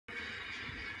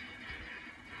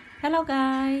Hello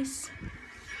guys.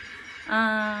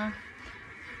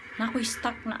 Nakoy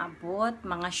stock na abot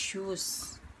mga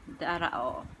shoes. Dara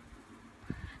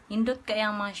Nindot kay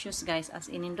ang mga shoes guys, as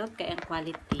in nindot kay ang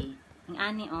quality. Ang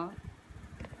ani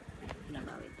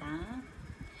nabawit ha.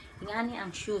 Ang ani ang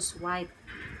shoes white.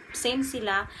 Same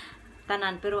sila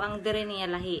tanan pero ang dire niya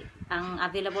lahi. Ang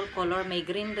available color may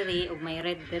green dire ug may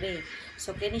red dire.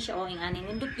 So kini siya ang ani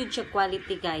nindot gyud siya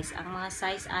quality guys. Ang mga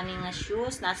size ani nga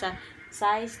shoes nasa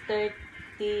size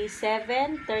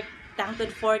 37, 30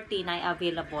 hangtod 40 na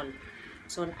available.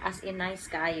 So as in nice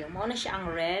kaayo. Mao na siya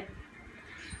ang red.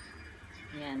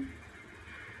 Yan.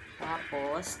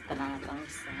 Tapos tanang pang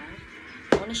isa.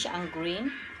 Mao na siya ang green.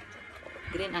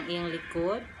 Green ang iyang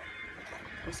likod.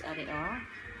 Tapos ari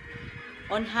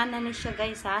on hand na ni siya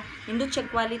guys ha. Nindot siya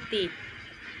quality.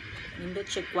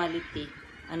 Nindot siya quality.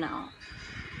 Ana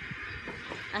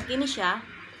ang kini siya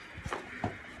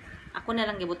ako na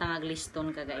lang gibutang ag liston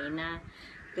kagaina.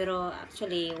 Pero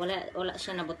actually wala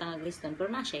siya nabutang ag liston pero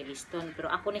na siya liston. Pero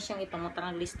ako na siyang ipamutang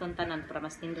ag liston tanan para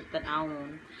mas nindot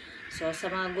tan-awon. So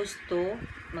sa mga gusto,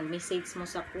 mag-message mo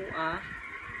sa kuha.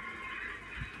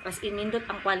 As in nindot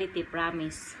ang quality,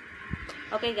 promise.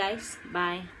 Okay guys,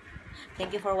 bye.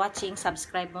 Thank you for watching.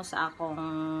 Subscribe mo sa akong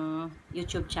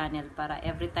YouTube channel para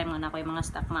every time na ako yung mga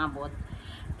stock maabot,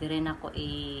 dire na ako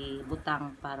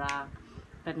ibutang para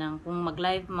kanang kung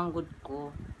mag-live manggod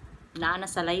ko naa na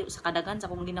sa layo sa kadagan sa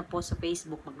akong gina-post sa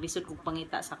Facebook, maglisod kog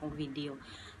pangita sa akong video.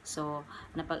 So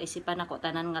napag-isipan ako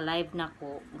tanan nga live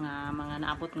nako nga mga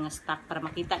naabot nga stock para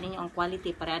makita ninyo ang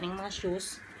quality para aning mga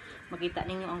shoes makita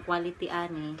ninyo ang quality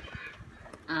ani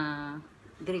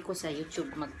diri ko sa YouTube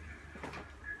mag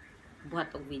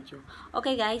buhat og video.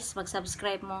 Okay guys,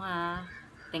 mag-subscribe mo ha.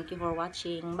 Thank you for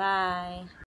watching. Bye.